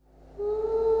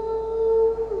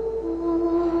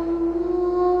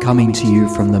Coming to you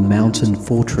from the mountain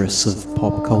fortress of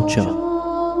pop culture.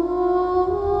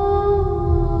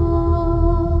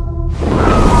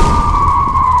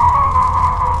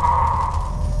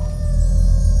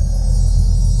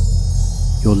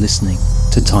 You're listening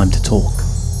to Time to Talk.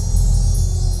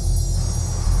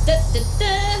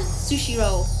 Sushi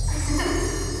roll.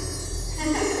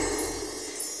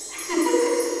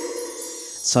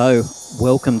 So,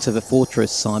 welcome to the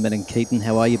fortress, Simon and Keaton.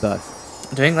 How are you both?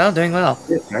 Doing well.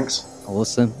 Yeah, thanks.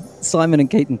 Awesome. Simon and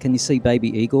Keaton, can you see baby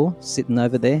Igor sitting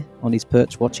over there on his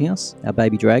perch watching us, our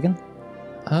baby dragon?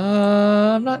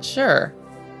 I'm not sure.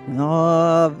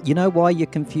 You know why you're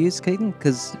confused, Keaton?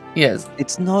 Because Yes.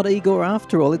 it's not Igor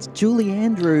after all, it's Julie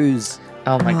Andrews.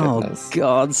 Oh my goodness. Oh,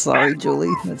 God, sorry,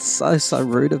 Julie. That's so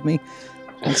rude of me.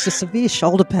 It's the severe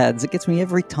shoulder pads. It gets me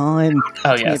every time.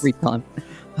 Oh, Gets me yes. every time.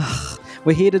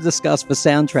 We're here to discuss the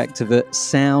soundtrack to The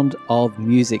Sound of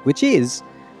Music, which is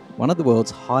one of the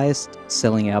world's highest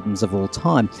selling albums of all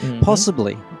time. Mhm.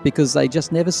 Possibly because they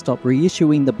just never stop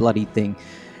reissuing the bloody thing.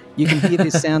 You can hear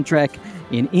this soundtrack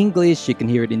in English, you can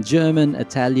hear it in German,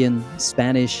 Italian,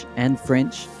 Spanish, and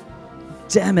French.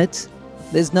 Damn it,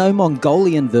 there's no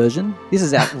Mongolian version. This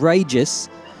is outrageous.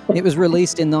 It was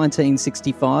released in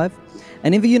 1965,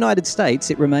 and in the United States,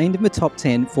 it remained in the top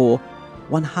 10 for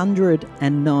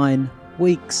 109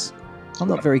 weeks. I'm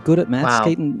not very good at maths. Wow.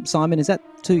 Keaton, Simon, is that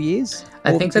 2 years?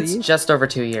 I More think than 2 that's years? just over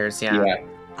 2 years, yeah.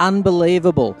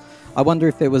 Unbelievable. I wonder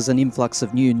if there was an influx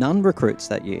of new nun recruits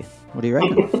that year. What do you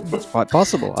reckon? It's quite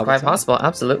possible. It's quite possible,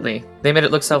 absolutely. They made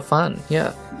it look so fun,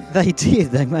 yeah. They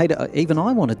did. They made it. Even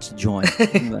I wanted to join.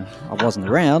 I wasn't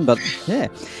around, but yeah.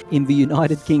 In the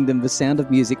United Kingdom, the Sound of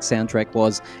Music soundtrack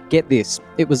was, get this,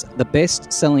 it was the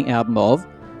best-selling album of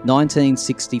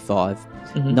 1965,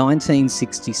 Mhm.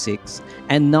 1966,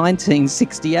 and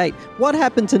 1968. What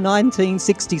happened to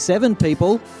 1967,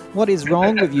 people? What is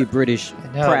wrong with you British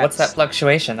I know, what's that praps?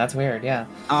 fluctuation? That's weird, yeah.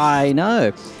 I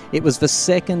know. It was the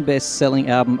second best-selling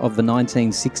album of the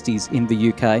 1960s in the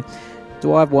UK.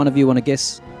 Do I have one of you want to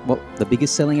guess what the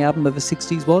biggest selling album of the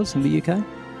 60s was in the UK?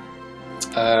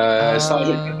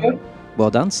 Sergeant Pepper? Well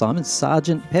done, Simon.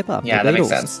 Sgt. Pepper. Yeah, the that makes Beatles.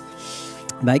 sense.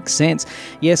 Makes sense.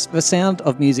 Yes, the Sound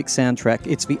of Music soundtrack.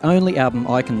 It's the only album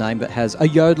I can name that has a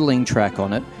yodeling track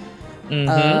on it.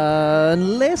 Mhm.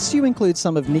 Unless you include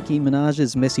some of Nicki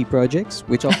Minaj's messy projects,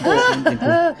 which of course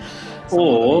include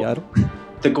Or yodel.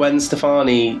 the Gwen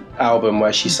Stefani album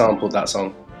where she sampled that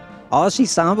song. Oh, she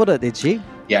sampled it, did she?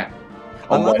 Yeah.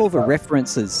 I On love Wet all the Rat.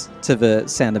 references to the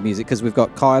Sound of Music because we've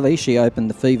got Kylie. She opened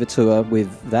the Fever tour with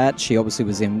that. She obviously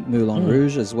was in Moulin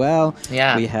Rouge as well.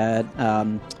 Yeah. We had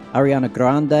Ariana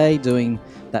Grande doing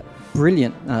that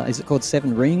brilliant, is it called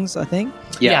Seven Rings, I think?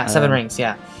 Yeah, Seven Um, Rings,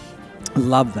 yeah.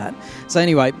 Love that. So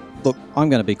anyway, look, I'm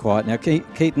going to be quiet now.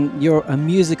 Keaton, you're a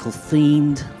musical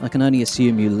fiend. I can only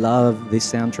assume you love this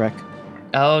soundtrack.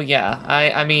 Oh yeah,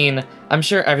 I mean, I'm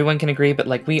sure everyone can agree, but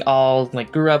like we all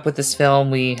like grew up with this film.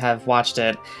 We have watched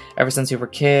it ever since we were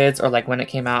kids, or like when it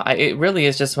came out. It really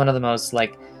is just one of the most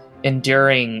like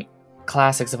enduring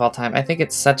classics of all time. I think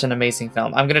it's such an amazing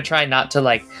film. I'm gonna try not to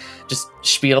like just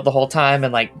spiel the whole time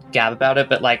and like gab about it,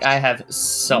 but like I have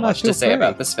so No, much feel to say free.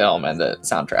 about this film and the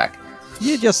soundtrack.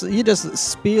 You just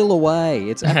spiel away.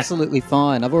 It's absolutely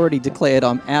fine. I've already declared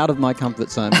I'm out of my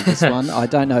comfort zone with this one. I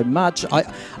don't know much.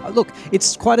 Look,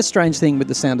 it's quite a strange thing with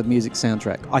the Sound of Music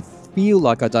soundtrack. I feel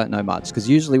like I don't know much because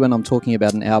usually when I'm talking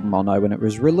about an album, I'll know when it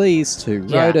was released, who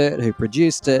wrote it, who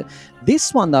produced it.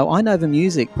 This one, though, I know the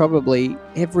music probably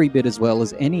every bit as well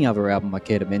as any other album I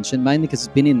care to mention, mainly because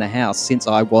it's been in the house since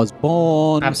I was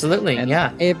born. Absolutely, And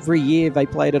yeah. every year they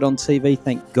played it on TV.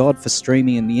 Thank God for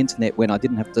streaming and the internet when I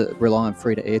didn't have to rely on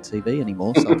free-to-air TV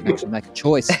anymore, so I can actually make a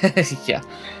choice. Yeah.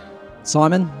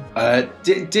 Simon?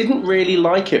 Didn't really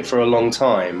like it for a long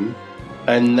time,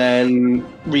 and then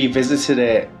revisited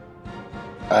it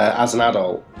as an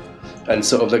adult, and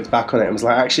sort of looked back on it and was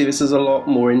like, actually, this is a lot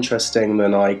more interesting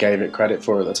than I gave it credit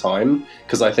for at the time.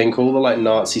 Because I think all the like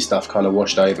Nazi stuff kind of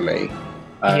washed over me.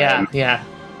 Yeah.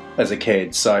 As a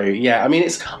kid. So yeah, I mean,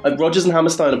 it's Rodgers and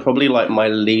Hammerstein are probably like my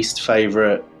least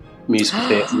favorite musical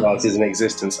theatre artists in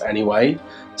existence anyway.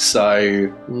 So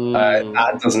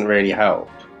that doesn't really help.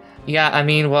 Yeah, I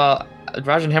mean, well,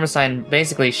 Roger and Hammerstein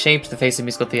basically shaped the face of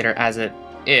musical theater as it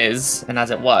is and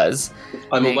as it was.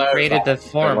 I'm They aware created of that. the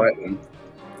form. I don't like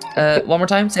them. One more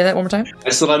time? Say that one more time? I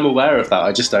said I'm aware of that.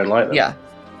 I just don't like them. Yeah.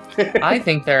 I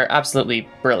think they're absolutely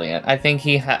brilliant. I think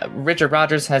Richard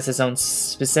Rodgers has his own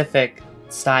specific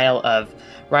style of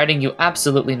writing. You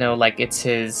absolutely know, like, it's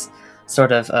his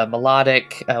sort of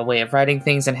melodic way of writing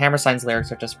things, and Hammerstein's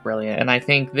lyrics are just brilliant. And I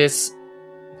think this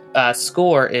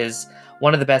score is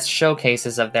one of the best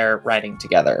showcases of their writing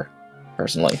together,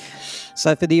 personally.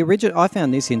 So for the original, I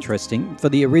found this interesting. For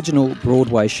the original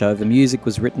Broadway show, the music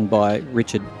was written by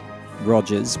Richard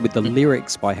Rogers with the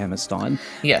lyrics by Hammerstein.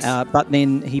 Yes. But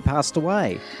then he passed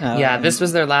away. Yeah, this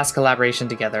was their last collaboration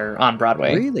together on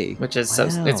Broadway. Really? Which is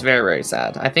Wow. it's very, very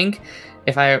sad. I think,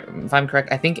 if I'm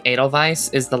correct, I think Edelweiss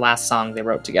is the last song they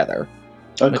wrote together,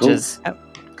 Oh, which cool. is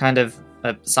kind of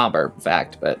a somber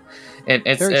fact, but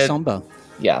it's Very somber.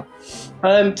 Yeah.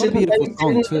 beautiful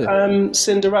song, didn't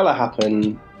Cinderella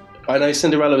happen? I know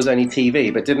Cinderella was only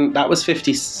TV, but that was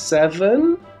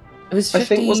 57? It was 50, I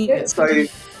think, wasn't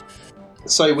it?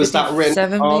 So was that written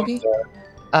 57 maybe?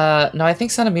 after? No, I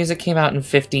think Sound of Music came out in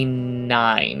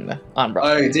 59 on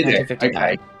Broadway. Oh, did it?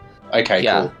 1959. Okay,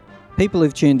 Yeah. cool. People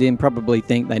who've tuned in probably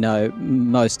think they know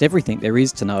most everything there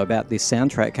is to know about this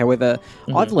soundtrack. However,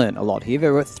 I've learned a lot here.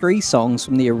 There were 3 songs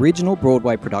from the original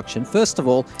Broadway production. First of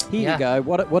all, here you go.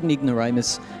 What an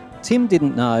ignoramus. Tim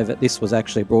didn't know that this was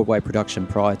actually a Broadway production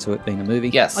prior to it being a movie.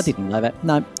 Yes. I didn't know that.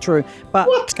 No, true. But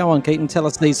go on, Keaton, tell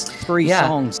us these 3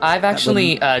 songs. I've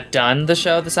actually done the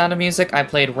show The Sound of Music. I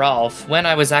played Rolf when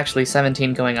I was actually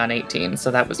 17 going on 18,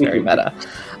 so that was very meta.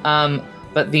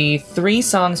 But the 3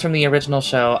 songs from the original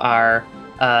show are,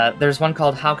 there's one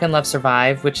called How Can Love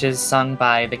Survive, which is sung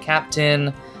by the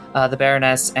Captain, the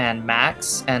Baroness, and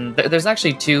Max. And there's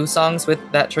actually 2 songs with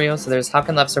that trio. So there's How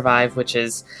Can Love Survive, which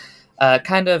is How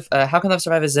Can Love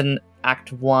Survive is in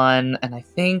Act 1, and I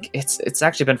think it's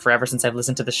actually been forever since I've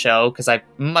listened to the show, because I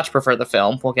much prefer the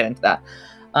film. We'll get into that.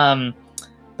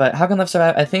 But How Can Love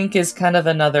Survive, I think, is kind of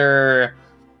another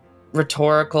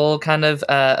rhetorical kind of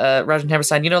Roger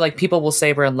Hammerstein. You know, like, people will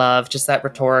say we're in love, just that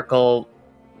rhetorical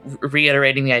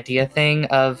reiterating the idea thing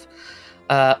of,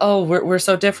 we're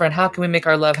so different, how can we make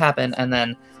our love happen? And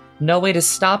then No Way to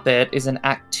Stop It is in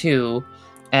Act 2,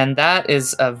 and that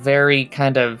is a very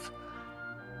kind of,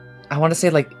 I want to say,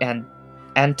 like,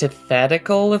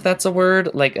 antithetical, if that's a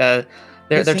word. Like, they're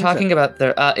talking about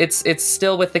their it's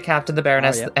still with the Captain, the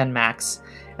Baroness, and Max,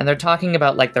 and they're talking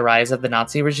about, like, the rise of the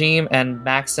Nazi regime, and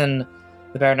Max and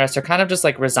the Baroness are kind of just,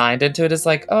 like, resigned into it. It's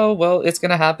like, oh, well, it's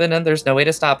gonna happen, and there's no way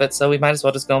to stop it, so we might as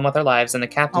well just go on with our lives. And the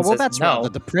Captain says, that's no. rather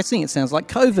depressing. It sounds like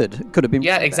COVID. It could have been.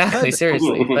 Yeah, exactly. COVID.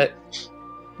 Seriously, but.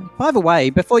 By the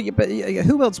way,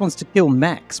 who else wants to kill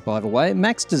Max? By the way,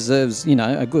 Max deserves,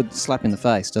 a good slap in the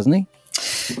face, doesn't he?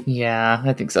 Yeah,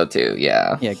 I think so too.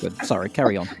 Yeah. Yeah, good. Sorry,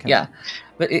 carry on. Yeah,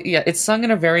 but it's sung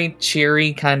in a very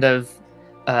cheery kind of.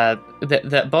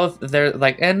 They're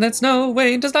like, and it's no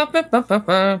way to stop it.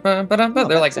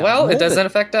 They're like, well, it doesn't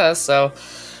affect us, so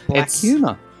Black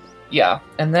humor. Yeah,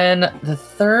 and then the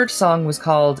third song was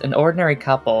called An Ordinary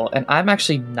Couple, and I'm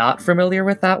actually not familiar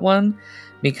with that one,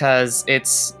 because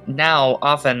it's now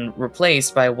often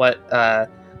replaced by what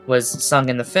was sung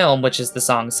in the film, which is the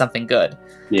song Something Good.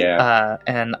 Yeah.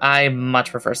 And I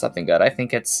much prefer Something Good. I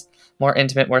think it's more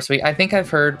intimate, more sweet. I think I've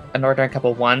heard An Ordinary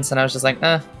Couple once, and I was just like,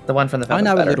 the one from the film I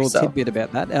know is better, a little tidbit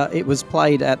about that. It was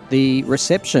played at the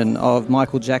reception of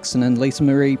Michael Jackson and Lisa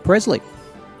Marie Presley.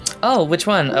 Oh, which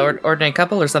one? Ordinary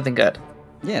Couple or Something Good?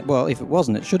 Yeah, well, if it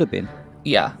wasn't, it should have been.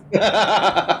 Yeah.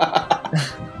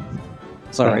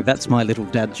 Sorry, that's my little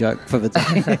dad joke for the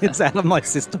day. It's out of my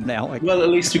system now. Well, at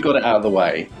least we got it out of the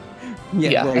way.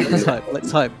 Yeah. Well,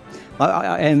 let's hope.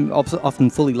 I am often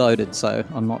fully loaded, so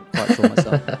I'm not quite sure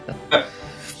myself.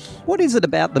 What is it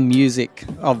about the music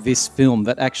of this film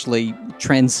that actually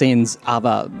transcends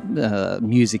other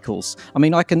musicals? I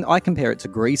mean, I compare it to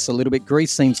Grease a little bit.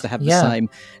 Grease seems to have the same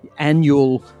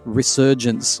annual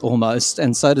resurgence almost,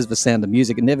 and so does The Sound of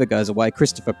Music. It never goes away.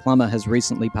 Christopher Plummer has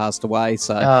recently passed away,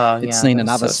 so it's seen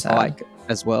another spike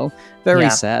as well.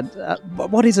 Very sad.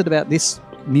 What is it about this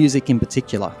music in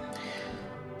particular?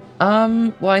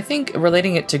 Well, I think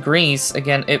relating it to Grease,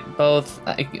 again,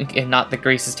 not that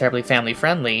Grease is terribly family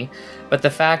friendly, but the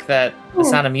fact that The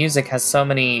Sound of Music has so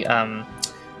many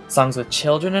songs with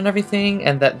children and everything,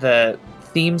 and that the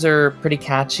themes are pretty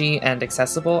catchy and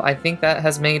accessible, I think that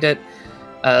has made it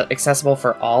accessible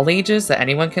for all ages, that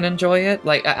anyone can enjoy it.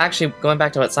 Like, actually, going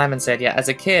back to what Simon said, as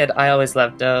a kid, I always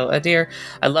loved Oh, a Dear.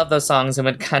 I love those songs and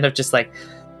would kind of just like,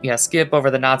 skip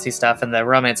over the Nazi stuff and the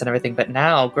romance and everything. But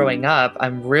now, growing up,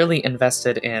 I'm really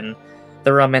invested in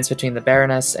the romance between the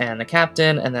Baroness and the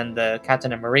Captain, and then the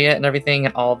Captain and Maria and everything,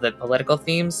 and all the political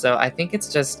themes. So I think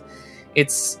it's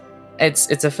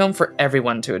a film for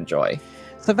everyone to enjoy.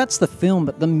 So that's the film,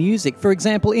 but the music, for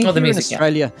example, in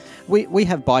Australia, we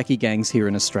have bikie gangs here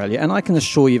in Australia, and I can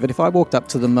assure you that if I walked up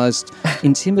to the most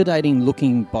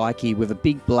intimidating-looking bikie with a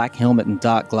big black helmet and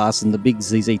dark glasses and the big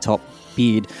ZZ Top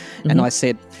beard, and I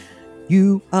said,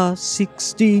 you are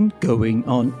 16 going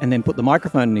on, and then put the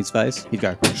microphone in his face, he'd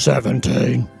go,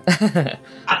 17.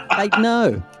 They'd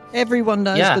know. Everyone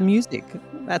knows Yeah. the music.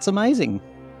 That's amazing.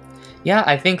 Yeah,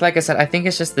 I think, like I said, I think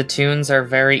it's just the tunes are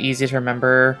very easy to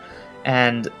remember,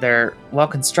 and they're well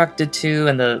constructed too,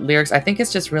 and the lyrics, I think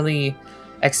it's just really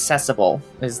accessible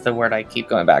is the word I keep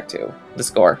going back to, the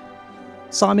score.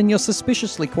 Simon, you're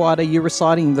suspiciously quiet. Are you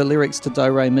reciting the lyrics to Do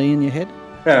Re Mi in your head?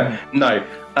 No.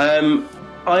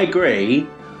 I agree.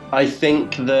 I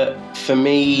think that for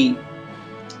me,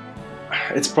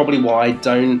 it's probably why I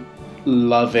don't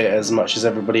love it as much as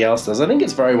everybody else does. I think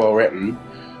it's very well written.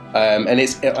 And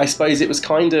I suppose it was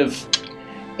kind of,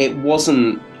 it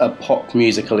wasn't a pop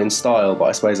musical in style, but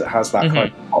I suppose it has that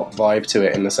kind of pop vibe to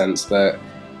it in the sense that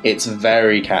it's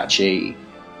very catchy.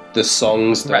 The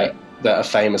songs that are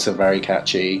famous are very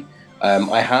catchy.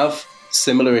 I have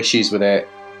similar issues with it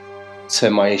to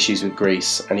my issues with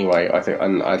Grease anyway. I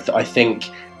think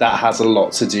that has a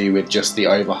lot to do with just the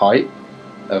overhype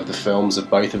of the films of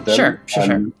both of them.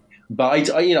 Sure.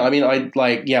 But I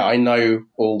know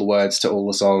all the words to all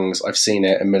the songs. I've seen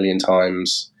it a million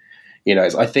times.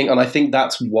 I think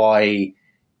that's why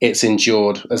it's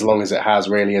endured as long as it has,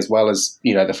 really, as well as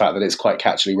the fact that it's quite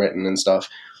catchily written and stuff,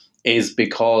 is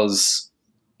because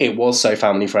it was so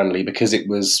family friendly, because it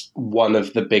was one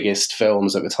of the biggest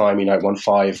films at the time. It won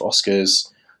 5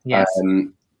 Oscars. Yes.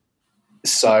 And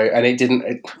it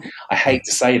didn't. I hate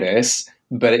to say this,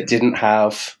 but it didn't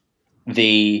have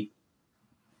the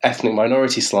ethnic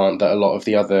minority slant that a lot of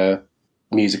the other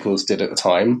musicals did at the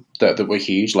time that were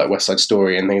huge, like West Side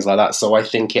Story and things like that. So I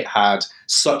think it had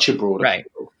such a broad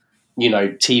appeal.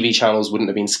 TV channels wouldn't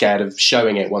have been scared of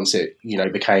showing it once it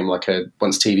became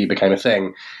once TV became a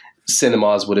thing.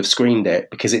 Cinemas would have screened it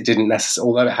because it didn't necessarily,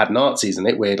 although it had Nazis in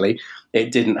it, weirdly,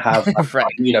 it didn't have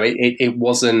it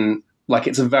wasn't like,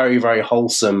 it's a very, very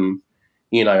wholesome,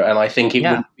 and I think it would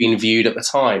have been viewed at the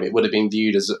time, it would have been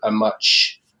viewed as a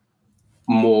much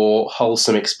more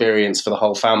wholesome experience for the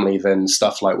whole family than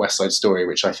stuff like West Side Story,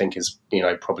 which I think is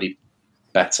probably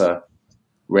better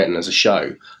written as a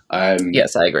show.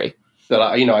 Yes, I agree. But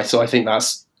I think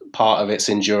that's part of its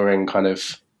enduring kind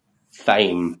of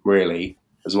fame, really,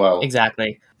 as well.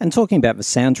 Exactly. And talking about the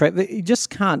soundtrack, you just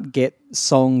can't get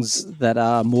songs that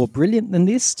are more brilliant than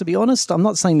this, to be honest. I'm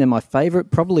not saying they're my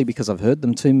favourite, probably because I've heard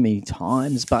them too many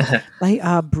times, but they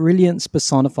are brilliance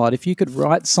personified. If you could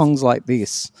write songs like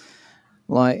this,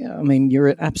 you're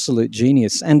an absolute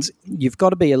genius. And you've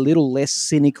got to be a little less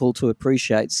cynical to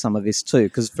appreciate some of this too.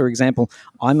 Because, for example,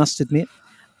 I must admit,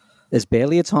 there's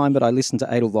barely a time that I listen to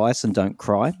Edelweiss and don't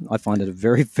cry. I find it a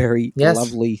very, very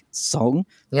lovely song,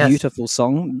 beautiful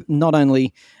song. Not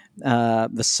only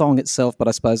the song itself, but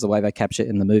I suppose the way they capture it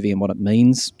in the movie and what it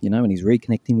means, and he's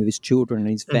reconnecting with his children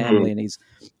and his family, and he's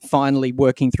finally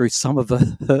working through some of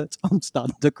the hurt. I'm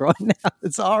starting to cry now.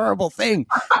 It's a horrible thing.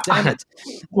 Damn it.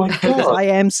 I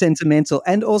am sentimental.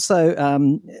 And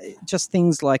also just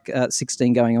things like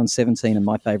 16 going on 17 are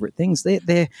my favourite things.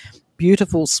 They're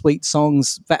beautiful, sweet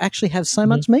songs that actually have so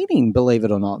much meaning, believe it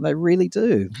or not. They really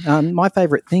do. My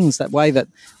favourite things, that way that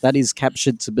is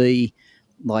captured to be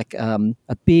like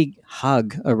a big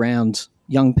hug around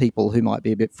young people who might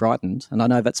be a bit frightened. And I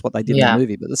know that's what they did in the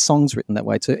movie, but the song's written that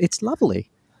way too. It's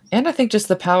lovely. And I think just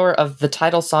the power of the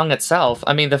title song itself.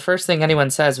 I mean, the first thing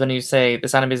anyone says when you say The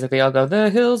Sound of Music, they all go,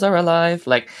 "The hills are alive."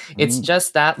 It's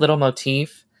just that little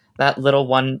motif, that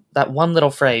one little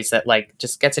phrase that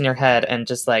just gets in your head, and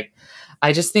just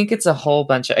I just think it's a whole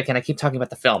bunch of, again, I keep talking about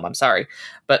the film, I'm sorry,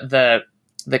 but the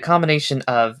combination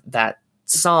of that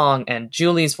song and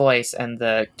Julie's voice and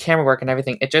the camera work and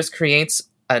everything, it just creates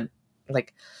a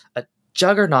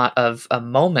juggernaut of a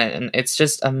moment, and it's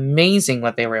just amazing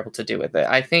what they were able to do with it.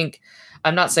 I think,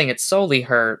 I'm not saying it's solely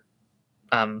her,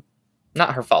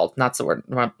 not her fault, that's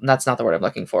not the word I'm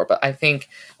looking for, but I think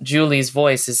Julie's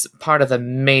voice is part of the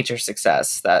major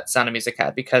success that Sound of Music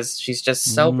had, because she's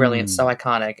just so brilliant, so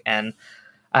iconic, and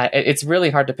it's really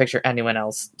hard to picture anyone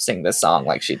else sing this song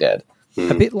like she did.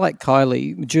 A bit like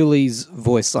Kylie, Julie's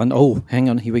voice. Hang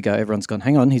on, here we go. Everyone's gone,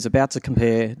 hang on. He's about to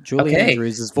compare Julie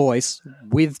Andrews' voice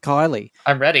with Kylie.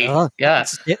 I'm ready.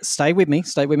 Stay with me.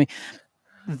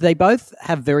 They both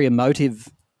have very emotive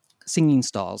singing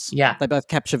styles. Yeah. They both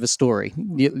capture the story.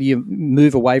 You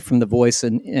move away from the voice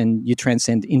and you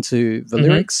transcend into the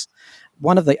lyrics.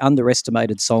 One of the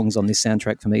underestimated songs on this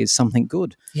soundtrack for me is Something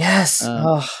Good. Yes.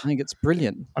 I think it's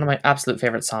brilliant. One of my absolute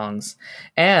favorite songs.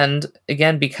 And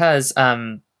again, because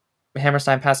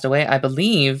Hammerstein passed away, I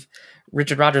believe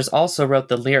Richard Rodgers also wrote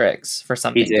the lyrics for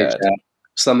Something Good. Yeah.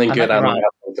 Something Good, and I Have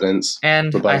Confidence.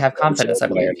 And I Have Confidence, I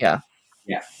believe. Yeah.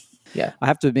 I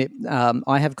have to admit,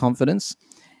 I Have Confidence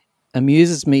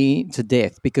amuses me to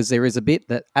death because there is a bit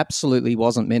that absolutely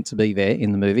wasn't meant to be there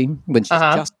in the movie when she's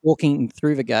just walking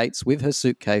through the gates with her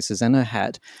suitcases and her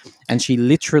hat, and she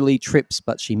literally trips,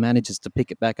 but she manages to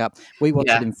pick it back up. We watch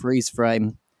it in freeze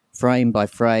frame by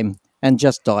frame, and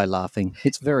just die laughing.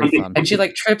 It's very fun. And she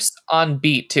like trips on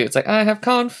beat too. It's like, I have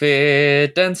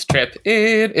confidence, trip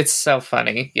it. It's so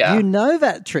funny. Yeah. You know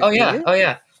that trick. Oh yeah. Oh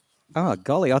yeah. Oh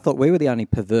golly, I thought we were the only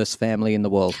perverse family in the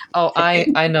world. Oh,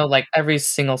 I know like every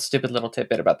single stupid little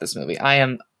tidbit about this movie. I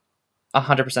am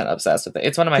 100% obsessed with it.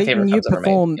 It's one of my favorite films ever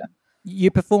made. Yeah.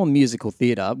 You perform musical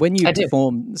theatre. When you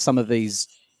perform some of these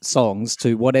songs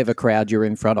to whatever crowd you're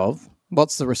in front of,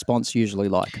 what's the response usually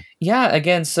like? Yeah,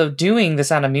 again, so doing The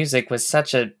Sound of Music was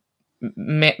such a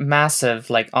massive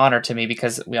like honor to me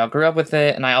because we all grew up with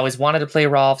it, and I always wanted to play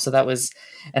Rolf, so that was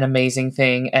an amazing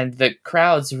thing. And the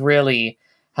crowds really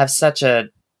have such a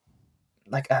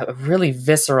really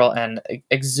visceral and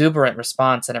exuberant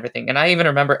response and everything. And I even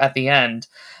remember at the end,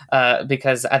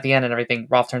 because at the end and everything,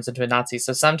 Rolf turns into a Nazi.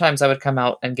 So sometimes I would come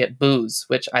out and get boos,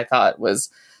 which I thought was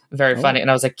very funny. And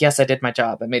I was like, yes, I did my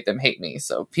job. I made them hate me.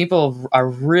 So people are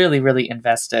really, really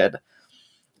invested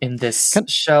in this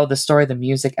show, the story, the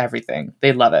music, everything.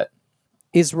 They love it.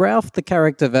 Is Ralph the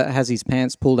character that has his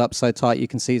pants pulled up so tight you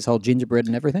can see his whole gingerbread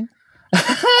and everything?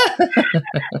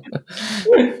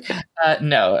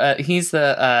 No, he's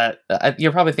the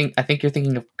you're probably I think you're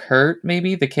thinking of Kurt,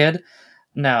 maybe the kid.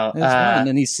 No, one,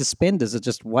 and his suspenders are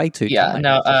just way too tight.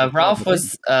 No, Ralph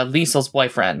was Liesel's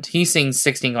boyfriend. He sings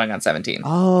 16 going on 17.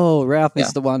 Oh, Ralph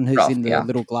is the one who's in the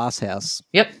little glass house.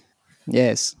 Yep.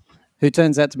 Yes. Who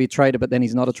turns out to be a traitor, but then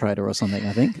he's not a traitor or something,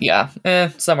 I think. Yeah,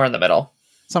 somewhere in the middle.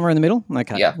 Somewhere in the middle?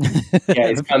 Okay. Yeah. Yeah,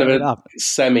 he's kind of a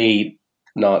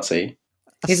semi-Nazi.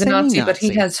 He's a Nazi, but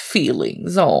he has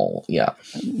feelings. Oh, yeah.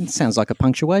 It sounds like a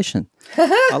punctuation.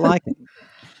 I like it.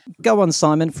 Go on,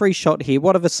 Simon. Free shot here.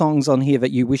 What are the songs on here that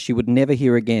you wish you would never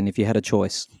hear again if you had a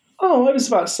choice? Oh, I was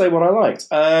about to say what I liked.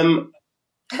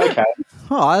 Okay.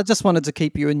 I just wanted to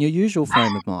keep you in your usual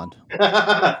frame of mind.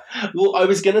 Well, I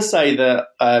was going to say that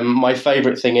my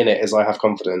favourite thing in it is I Have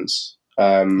Confidence.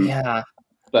 Yeah.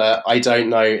 But I don't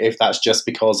know if that's just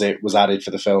because it was added for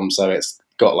the film, so it's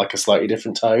got like a slightly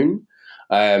different tone.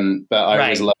 But I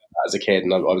always loved that as a kid,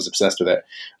 and I was obsessed with it.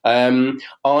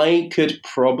 I could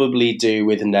probably do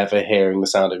with never hearing the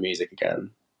sound of music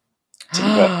again. To be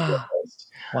perfectly honest.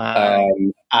 Wow.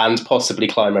 And possibly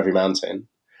Climb Every Mountain.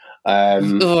 They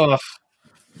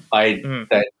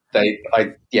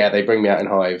bring me out in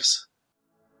hives.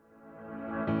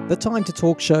 The Time to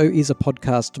Talk Show is a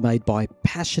podcast made by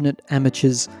passionate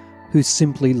amateurs who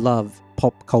simply love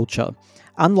pop culture.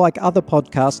 Unlike other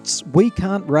podcasts, we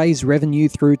can't raise revenue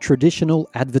through traditional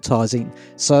advertising,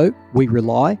 so we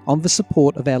rely on the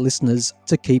support of our listeners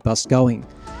to keep us going.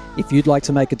 If you'd like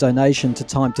to make a donation to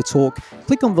Time to Talk,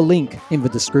 click on the link in the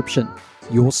description.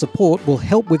 Your support will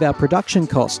help with our production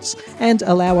costs and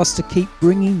allow us to keep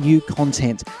bringing you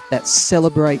content that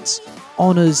celebrates,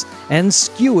 honours and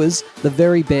skewers the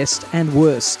very best and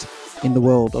worst in the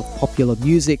world of popular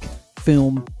music,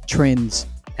 film, trends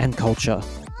and culture.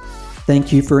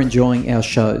 Thank you for enjoying our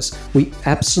shows. We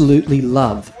absolutely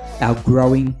love our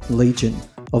growing legion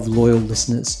of loyal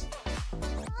listeners.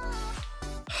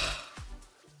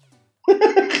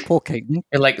 Poor Keaton.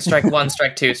 You're like strike one,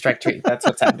 strike two, strike three. That's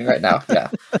what's happening right now.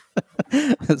 Yeah.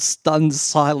 Stunned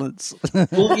silence.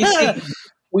 Well,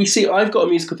 we see. I've got a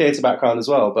musical theatre background as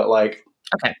well, but like,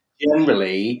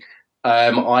 generally,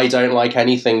 I don't like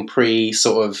anything pre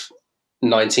sort of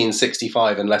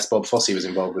 1965 unless Bob Fosse was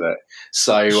involved with it.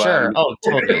 So sure.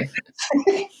 Totally.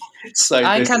 So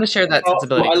I kind of share that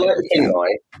sensibility. I like The King and I,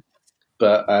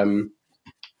 but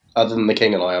other than The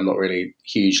King and I, I'm not really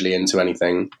hugely into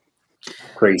anything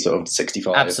pre sort of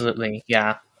 65. Absolutely,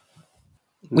 yeah.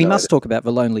 We must talk about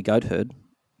The Lonely Goat Herd,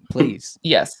 please.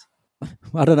 Yes.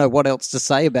 I don't know what else to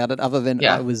say about it other than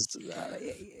I was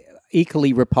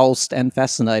equally repulsed and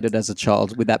fascinated as a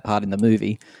child with that part in the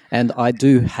movie, and I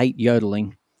do hate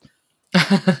yodeling.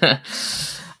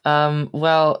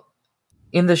 Well,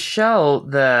 in the show,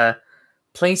 the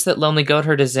place that Lonely Goat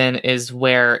Herd is in is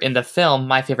where in the film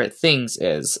My Favorite Things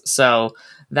is. So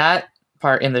that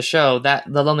part in the show, that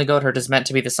the Lonely Goat Herd is meant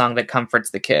to be the song that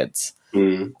comforts the kids.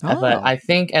 Mm. But I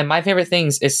think, and My Favorite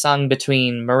Things is sung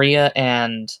between Maria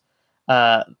and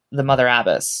the Mother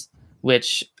Abbess,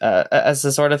 which as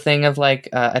the sort of thing of like,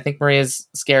 I think Maria's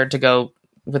scared to go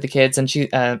with the kids, and she,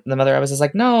 the Mother Abbess is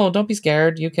like, no, don't be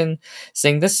scared. You can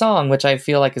sing this song, which I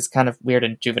feel like is kind of weird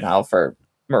and juvenile for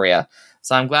Maria.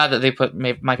 So I'm glad that they put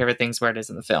My Favorite Things where it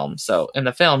is in the film. So in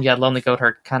the film, Lonely Goat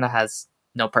Herd kind of has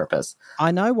no purpose.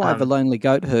 I know why The Lonely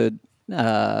Goat Herd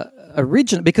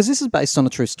original, because this is based on a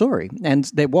true story, and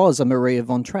there was a Maria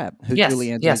von Trapp who Yes,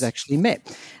 Julie Andrews yes. actually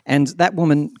met, and that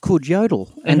woman could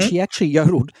yodel, and Mhm. she actually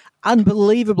yodeled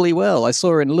unbelievably well. I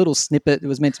saw her in a little snippet. It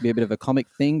was meant to be a bit of a comic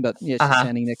thing, but yeah, she's Uh-huh.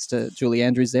 standing next to Julie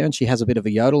Andrews there, and she has a bit of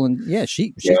a yodel, and yeah,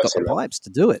 she's Yeah, I've got the seen that. pipes to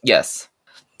do it. Yes.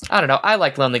 I don't know. I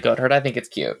like Lonely Goatherd. I think it's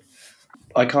cute.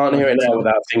 I can't hear it now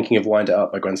without thinking of "Wind It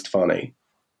Up" by Gwen Stefani.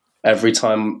 Every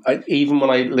time, even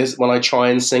when I try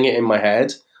and sing it in my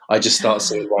head, I just start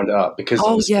singing "Wind It Up" because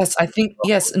Oh, yes. I think,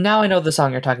 yes. Now I know the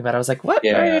song you're talking about. I was like, what are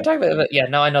Yeah. you talking about? But yeah,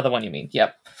 no, I know the one you mean.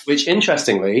 Yep. Which,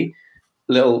 interestingly,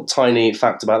 little tiny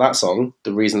fact about that song: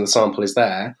 the reason the sample is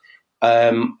there,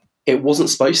 it wasn't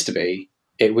supposed to be.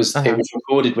 It was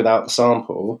recorded without the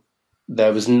sample.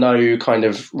 There was no kind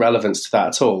of relevance to that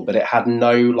at all. But it had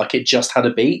it just had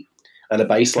a beat and a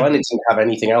bass line. It didn't have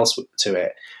anything else to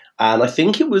it. And I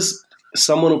think it was,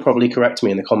 someone will probably correct me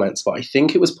in the comments, but I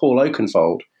think it was Paul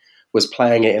Oakenfold was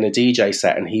playing it in a DJ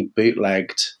set, and he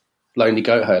bootlegged Lonely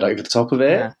Goatherd over the top of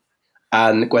it. Yeah.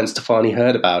 And Gwen Stefani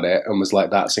heard about it and was like,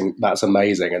 that's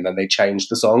amazing. And then they changed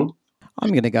the song. I'm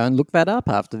going to go and look that up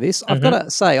after this. I've got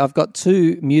to say, I've got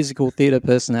two musical theatre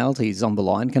personalities on the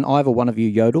line. Can either one of you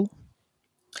yodel?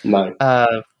 No.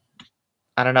 I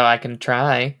don't know. I can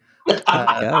try. Go,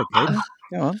 Keaton.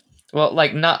 Go on. Well,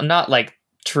 like not like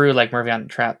true like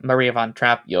Maria von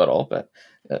Trapp yodel, but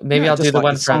maybe No, I'll do just the like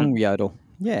one the from song yodel.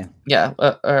 Yeah. yeah.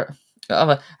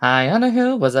 High on a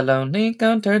hill was a lonely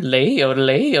goatherd, lay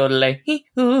yodelay yodelay hee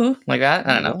hoo, like that.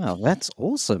 I don't know. Wow, that's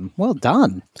awesome. Well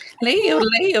done. Lay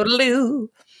yodelay yodeloo.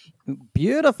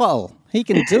 Beautiful. He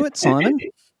can do it, Simon.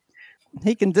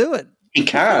 He can do it. He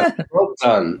can. Well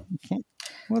done.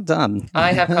 Well done.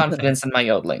 I have confidence in my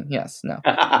yodeling. Yes. No.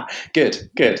 Good.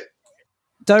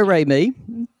 Do, re, mi.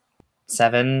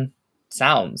 7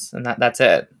 sounds, and that's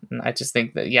it. And I just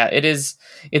think that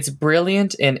it's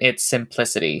brilliant in its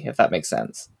simplicity, if that makes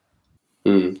sense.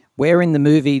 Where in the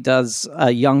movie does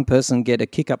a young person get a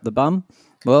kick up the bum?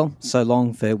 Well, so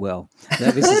long, farewell.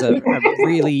 Now, this is a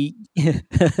really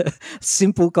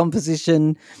simple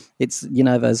composition. It's,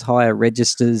 those higher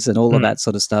registers and all of that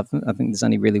sort of stuff. I think there's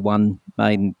only really one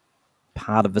main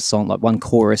part of the song, like one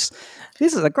chorus.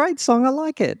 This is a great song. I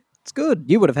like it. It's good.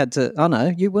 You would have had to... Oh,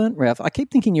 no, you weren't, Ralph. I keep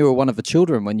thinking you were one of the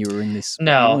children when you were in this.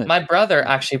 No, my brother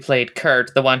actually played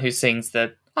Kurt, the one who sings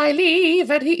the I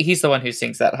leave, and he's the one who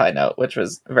sings that high note, which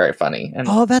was very funny. And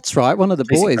oh, that's right. One of the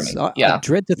boys. Yeah. I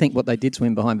dread to think what they did to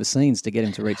him behind the scenes to get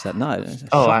him to reach that note.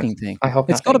 Shocking thing. I hope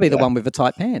it's got to be the one with the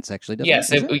tight pants, actually, doesn't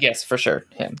yes, it? yes, for sure.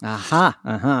 Him.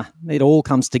 Aha. It all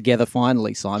comes together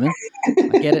finally, Simon. I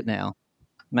get it now.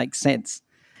 Makes sense.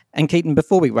 And Keaton,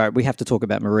 before we have to talk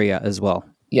about Maria as well.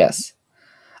 Yes.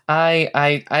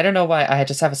 I don't know why I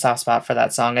just have a soft spot for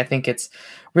that song. I think it's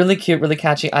really cute, really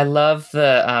catchy. I love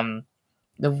the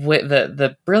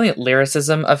brilliant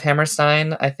lyricism of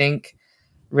Hammerstein. I think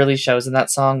really shows in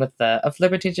that song with the of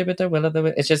liberty gibbet will of the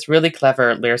it's just really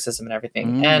clever lyricism and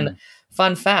everything. And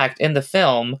fun fact, in the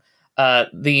film,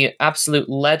 the absolute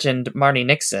legend Marnie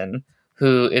Nixon,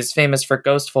 who is famous for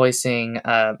ghost voicing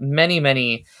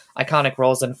many iconic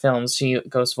roles in films.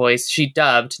 She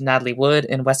dubbed Natalie Wood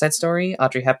in West Side Story,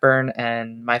 Audrey Hepburn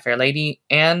and My Fair Lady,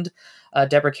 and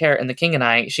Deborah Kerr in The King and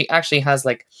I. She actually has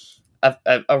like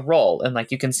a role, and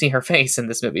like you can see her face in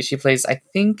this movie. She plays, I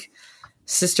think,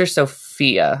 Sister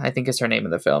Sophia, I think is her name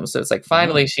in the film. So it's like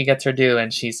finally she gets her due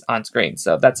and she's on screen.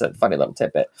 So that's a funny little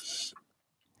tidbit.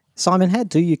 Simon, how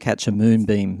do you catch a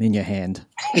moonbeam in your hand?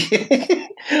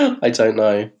 I don't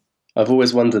know. I've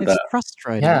always wondered It's that.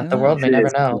 frustrating. Yeah, the world may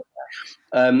never know.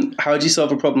 How Do You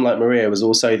Solve a Problem Like Maria was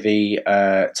also the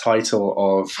title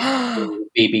of the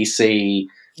BBC.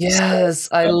 Yes,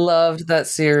 I loved that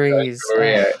series.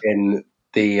 Maria in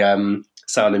the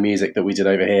Sound of Music that we did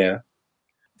over here.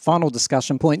 Final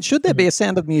discussion point. Should there be a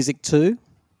Sound of Music too?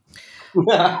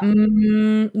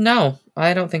 No,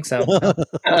 I don't think so. No.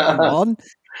 Come on.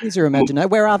 Use your imagination.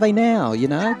 Where are they now?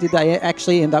 Did they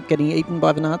actually end up getting eaten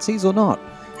by the Nazis or not?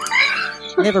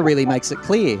 Never really makes it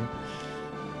clear.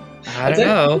 I don't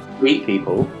know. Sweet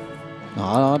people.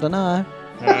 I don't know.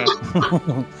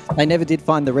 They never did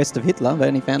find the rest of Hitler. They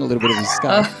only found a little bit of his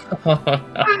skull.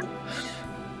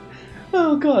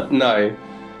 Oh, God, no.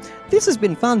 This has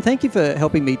been fun. Thank you for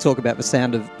helping me talk about the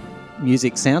Sound of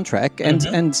Music soundtrack.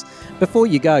 And before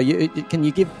you go, can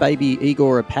you give baby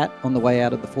Igor a pat on the way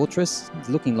out of the fortress? He's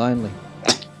looking lonely.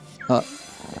 Got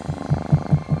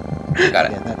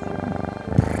it. Yeah,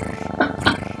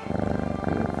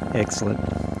 excellent.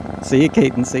 See you,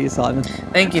 Keaton. See you, Simon.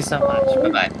 Thank you so much.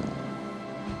 Bye-bye.